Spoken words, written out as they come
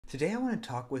Today I want to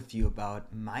talk with you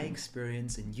about my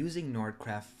experience in using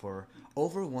Nordcraft for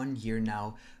over 1 year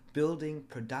now, building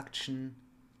production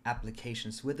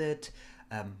applications with it,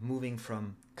 moving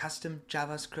from custom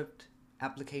JavaScript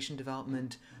application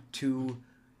development to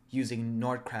using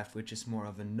Nordcraft, which is more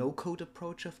of a no-code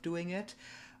approach of doing it.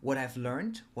 What I've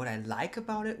learned, what I like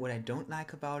about it, what I don't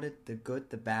like about it, the good,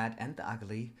 the bad, and the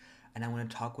ugly. And I want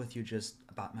to talk with you just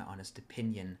about my honest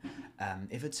opinion.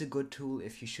 If it's a good tool,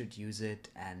 if you should use it,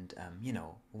 and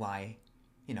why,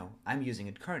 I'm using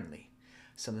it currently.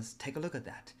 So let's take a look at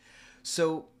that.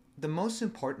 So the most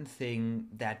important thing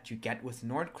that you get with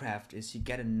Nordcraft is you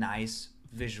get a nice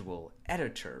visual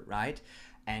editor, right?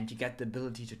 And you get the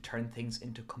ability to turn things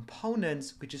into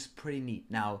components, which is pretty neat.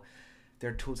 Now,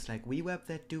 there are tools like WeWeb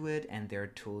that do it, and there are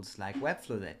tools like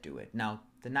Webflow that do it. Now,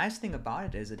 the nice thing about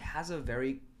it is it has a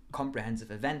very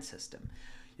comprehensive event system.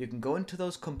 You can go into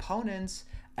those components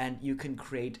and you can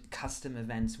create custom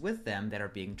events with them that are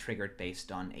being triggered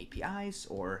based on APIs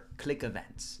or click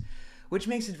events, which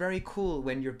makes it very cool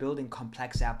when you're building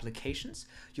complex applications.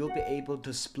 You'll be able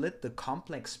to split the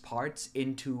complex parts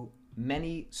into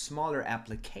many smaller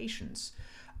applications.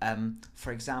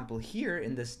 For example, here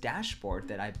in this dashboard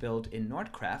that I built in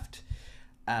Nordcraft,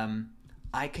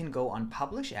 I can go on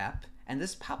Publish App, and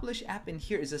this Publish App in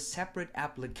here is a separate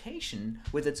application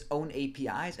with its own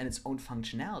APIs and its own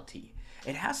functionality.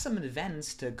 It has some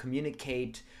events to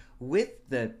communicate with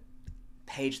the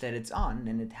page that it's on,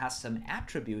 and it has some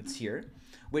attributes here,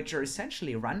 which are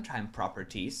essentially runtime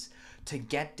properties to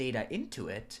get data into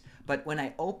it. But when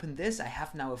I open this, I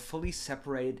have now a fully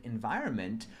separated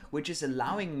environment, which is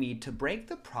allowing me to break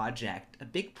the project, a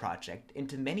big project,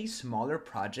 into many smaller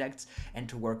projects and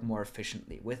to work more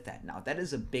efficiently with that. Now, that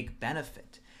is a big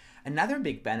benefit. Another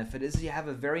big benefit is you have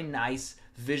a very nice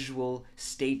visual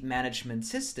state management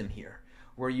system here,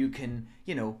 where you can,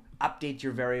 update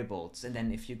your variables. And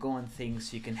then if you go on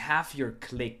things, you can have your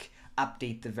click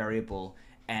update the variable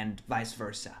and vice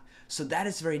versa. So that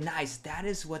is very nice. That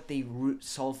is what they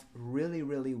solve really,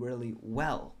 really, really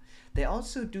well. They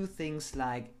also do things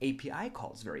like API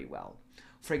calls very well.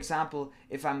 For example,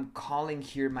 if I'm calling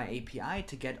here my API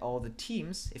to get all the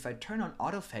teams, if I turn on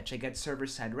auto fetch, I get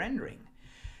server-side rendering.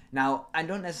 Now, I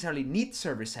don't necessarily need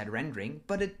server-side rendering,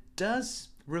 but it does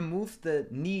remove the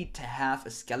need to have a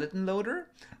skeleton loader,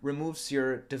 removes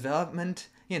your development,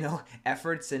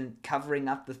 efforts in covering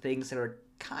up the things that are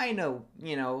kind of,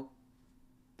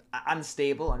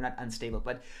 unstable, or not unstable,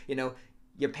 but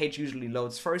your page usually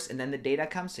loads first and then the data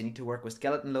comes. So you need to work with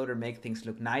skeleton loader, make things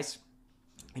look nice.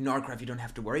 In Nordcraft, you don't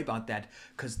have to worry about that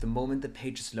because the moment the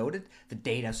page is loaded, the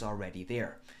data's already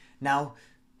there. Now,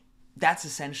 that's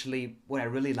essentially what I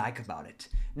really like about it.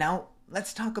 Now,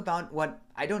 let's talk about what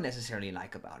I don't necessarily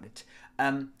like about it.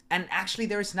 And actually,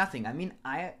 there is nothing. I mean,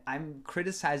 I'm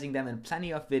criticizing them in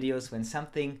plenty of videos when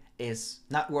something is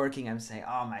not working. I'm saying,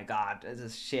 oh my God, this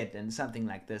is shit, and something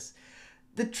like this.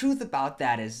 The truth about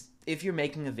that is, if you're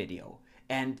making a video,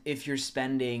 and if you're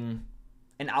spending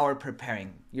an hour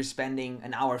preparing, you're spending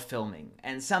an hour filming,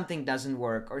 and something doesn't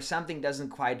work, or something doesn't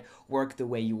quite work the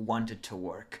way you want it to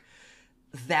work,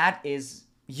 that is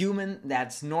human,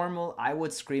 that's normal. I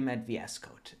would scream at VS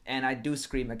Code, and I do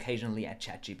scream occasionally at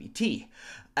ChatGPT.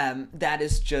 That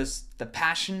is just the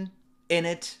passion in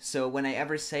it. So when I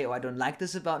ever say, oh, I don't like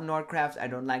this about Nordcraft, I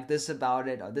don't like this about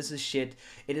it, or this is shit,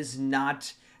 it is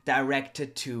not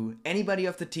directed to anybody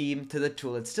of the team, to the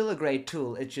tool. It's still a great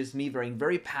tool. It's just me being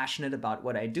very passionate about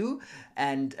what I do,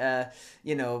 and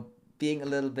being a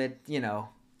little bit,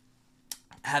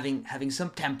 having some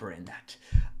temper in that.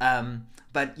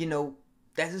 But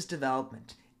that is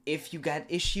development. If you get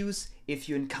issues, if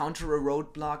you encounter a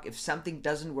roadblock, if something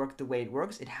doesn't work the way it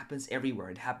works, it happens everywhere.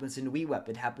 It happens in WeWeb,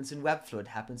 it happens in Webflow, it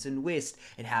happens in Wisp,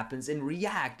 it happens in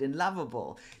React, in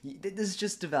Lovable. This is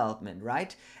just development,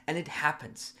 right? And it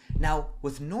happens. Now,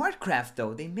 with Nordcraft,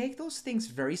 though, they make those things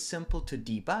very simple to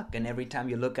debug. And every time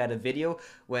you look at a video,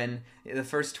 when the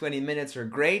first 20 minutes are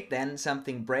great, then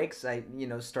something breaks, I,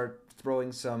 start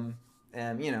throwing some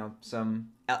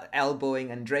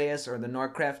elbowing Andreas or the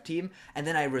Nordcraft team, and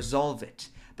then I resolve it.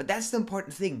 But that's the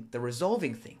important thing, the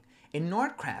resolving thing. In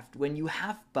Nordcraft, when you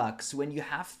have bugs, when you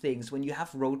have things, when you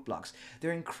have roadblocks,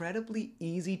 they're incredibly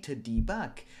easy to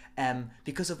debug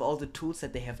because of all the tools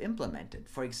that they have implemented.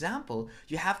 For example,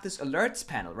 you have this alerts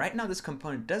panel. Right now, this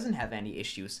component doesn't have any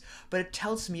issues, but it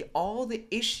tells me all the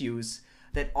issues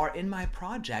that are in my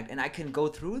project, and I can go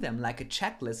through them like a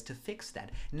checklist to fix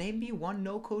that. Name me one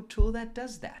no-code tool that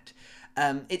does that.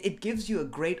 It gives you a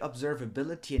great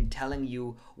observability in telling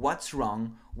you what's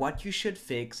wrong, what you should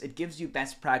fix. It gives you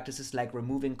best practices like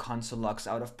removing console logs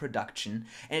out of production,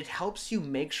 and it helps you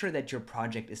make sure that your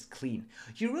project is clean.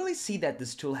 You really see that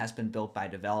this tool has been built by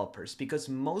developers, because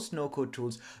most no-code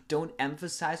tools don't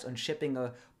emphasize on shipping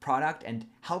a product and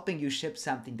helping you ship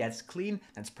something that's clean,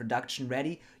 that's production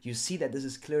ready. You see that this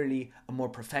is clearly a more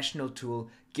professional tool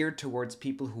geared towards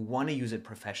people who want to use it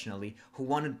professionally, who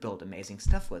want to build amazing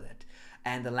stuff with it.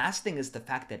 And the last thing is the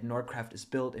fact that Nordcraft is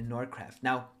built in Nordcraft.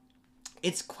 Now,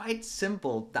 it's quite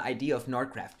simple, the idea of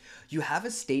Nordcraft. You have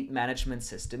a state management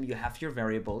system, you have your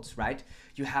variables, right?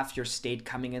 You have your state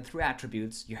coming in through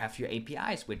attributes, you have your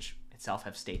APIs, which itself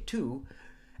have state too.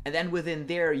 And then within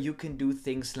there, you can do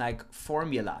things like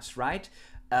formulas, right?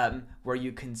 Where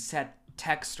you can set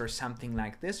text or something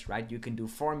like this, right? You can do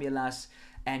formulas,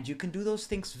 and you can do those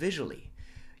things visually.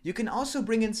 You can also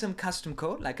bring in some custom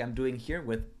code, like I'm doing here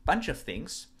with a bunch of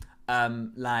things,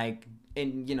 like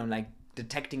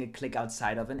detecting a click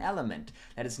outside of an element.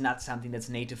 That is not something that's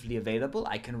natively available.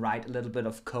 I can write a little bit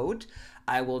of code.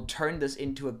 I will turn this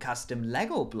into a custom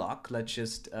Lego block. Let's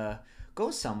just go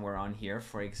somewhere on here,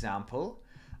 for example.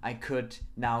 I could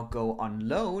now go on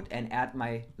load and add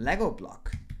my Lego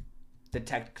block.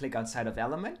 Detect click outside of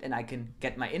element, and I can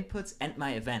get my inputs and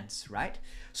my events, right?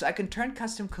 So I can turn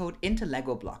custom code into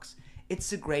Lego blocks.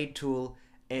 It's a great tool.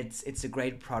 It's a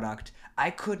great product.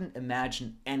 I couldn't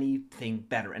imagine anything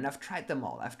better, and I've tried them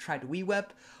all. I've tried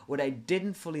WeWeb. What I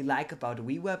didn't fully like about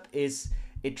WeWeb is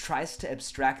it tries to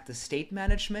abstract the state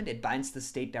management. It binds the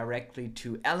state directly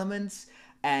to elements,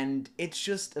 and it's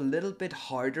just a little bit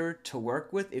harder to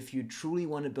work with if you truly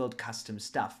want to build custom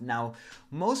stuff. Now,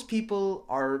 most people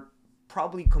are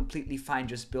probably completely fine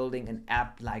just building an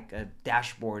app like a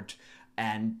dashboard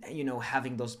and,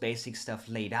 having those basic stuff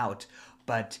laid out.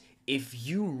 But if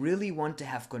you really want to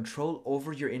have control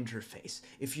over your interface,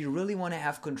 if you really want to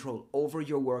have control over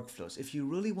your workflows, if you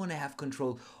really want to have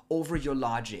control over your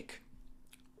logic,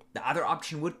 the other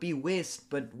option would be Wisp,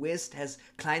 but Wisp has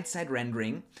client-side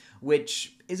rendering,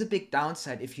 which is a big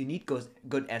downside if you need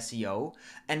good SEO,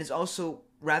 and it's also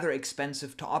rather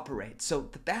expensive to operate. So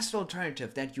the best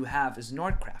alternative that you have is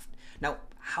Nordcraft. Now,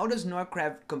 how does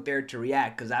Nordcraft compare to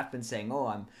React? Because I've been saying, oh,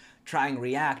 I'm trying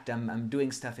React, I'm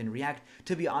doing stuff in React.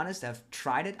 To be honest, I've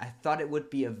tried it. I thought it would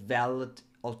be a valid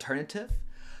alternative,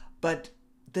 but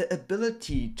the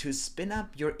ability to spin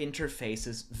up your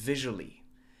interfaces visually,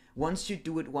 once you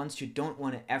do it once, you don't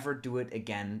want to ever do it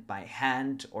again by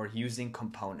hand or using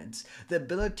components. The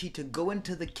ability to go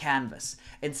into the canvas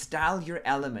and style your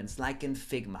elements like in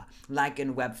Figma, like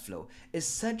in Webflow, is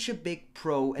such a big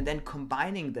pro, and then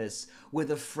combining this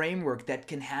with a framework that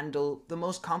can handle the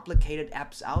most complicated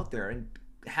apps out there and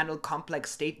handle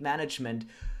complex state management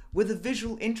with a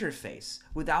visual interface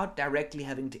without directly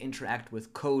having to interact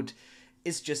with code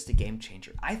is just a game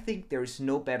changer. I think there is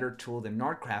no better tool than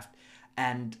Nordcraft.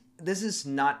 And this is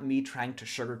not me trying to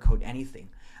sugarcoat anything.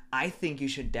 I think you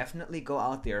should definitely go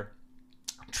out there,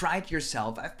 try it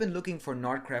yourself. I've been looking for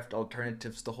Nordcraft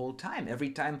alternatives the whole time. Every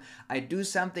time I do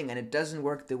something and it doesn't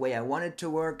work the way I want it to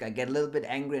work, I get a little bit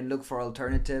angry and look for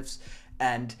alternatives.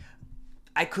 And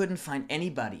I couldn't find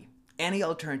any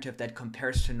alternative that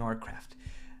compares to Nordcraft.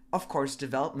 Of course,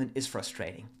 development is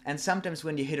frustrating. And sometimes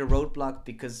when you hit a roadblock,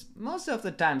 because most of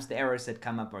the times the errors that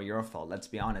come up are your fault, let's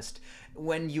be honest.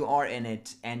 When you are in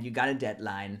it and you got a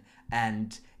deadline,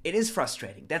 and it is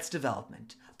frustrating, that's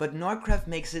development. But Nordcraft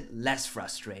makes it less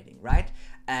frustrating, right?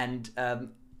 And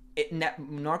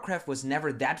Nordcraft was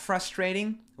never that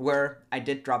frustrating, where I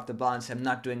did drop the ball and said I'm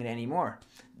not doing it anymore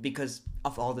because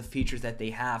of all the features that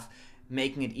they have,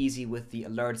 making it easy with the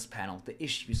alerts panel, the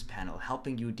issues panel,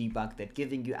 helping you debug that,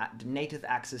 giving you native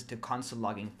access to console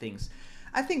logging things.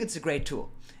 I think it's a great tool.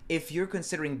 If you're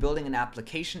considering building an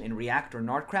application in React or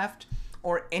Nordcraft,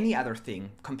 or any other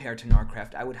thing compared to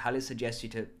Nordcraft, I would highly suggest you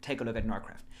to take a look at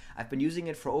Nordcraft. I've been using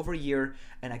it for over a year,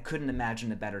 and I couldn't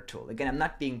imagine a better tool. Again, I'm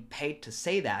not being paid to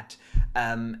say that.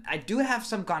 I do have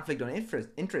some conflict on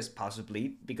interest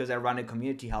possibly, because I run a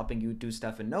community helping you do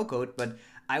stuff in NoCode, but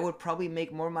I would probably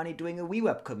make more money doing a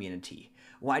WeWeb community.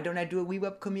 Why don't I do a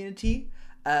WeWeb community?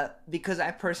 Because I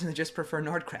personally just prefer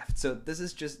Nordcraft. So this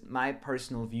is just my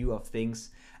personal view of things.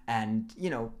 And,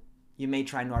 you may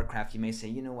try Nordcraft. You may say,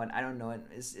 you know what, I don't know.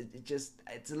 It's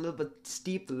a little bit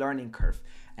steep, the learning curve.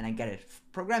 And I get it.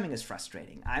 Programming is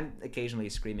frustrating. I'm occasionally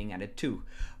screaming at it too.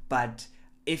 But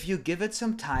if you give it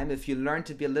some time, if you learn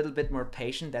to be a little bit more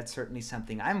patient, that's certainly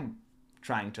something I'm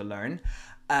trying to learn.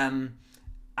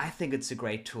 I think it's a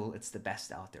great tool. It's the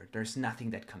best out there. There's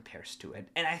nothing that compares to it.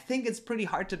 And I think it's pretty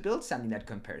hard to build something that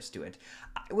compares to it.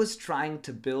 I was trying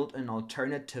to build an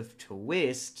alternative to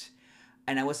Whist,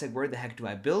 and I was like, where the heck do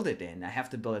I build it in? I have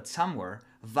to build it somewhere.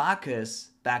 Vakus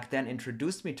back then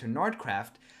introduced me to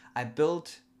Nordcraft. I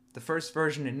built the first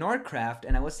version in Nordcraft,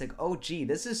 and I was like, oh gee,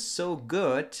 this is so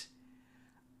good.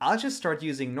 I'll just start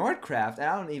using Nordcraft.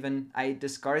 I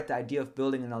discard the idea of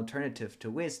building an alternative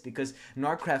to Whist because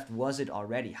Nordcraft was it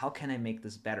already. How can I make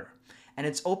this better? And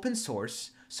it's open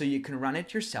source, so you can run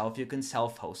it yourself, you can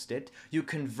self-host it, you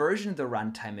can version the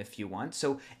runtime if you want.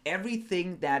 So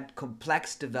everything that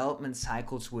complex development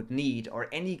cycles would need, or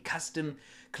any custom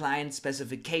client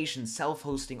specifications,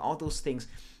 self-hosting, all those things,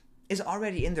 is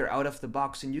already in there out of the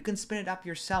box, and you can spin it up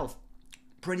yourself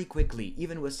pretty quickly,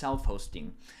 even with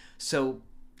self-hosting. So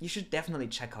you should definitely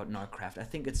check out Nordcraft. I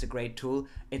think it's a great tool.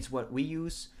 It's what we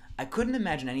use. I couldn't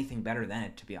imagine anything better than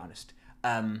it, to be honest.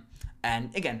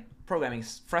 And again, programming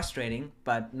is frustrating,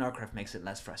 but Nordcraft makes it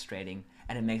less frustrating,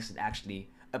 and it makes it actually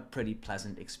a pretty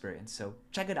pleasant experience. So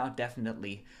check it out,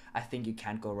 definitely. I think you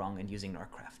can't go wrong in using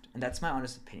Nordcraft. And that's my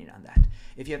honest opinion on that.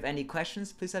 If you have any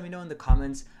questions, please let me know in the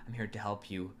comments. I'm here to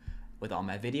help you with all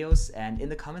my videos and in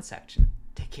the comment section.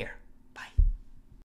 Take care.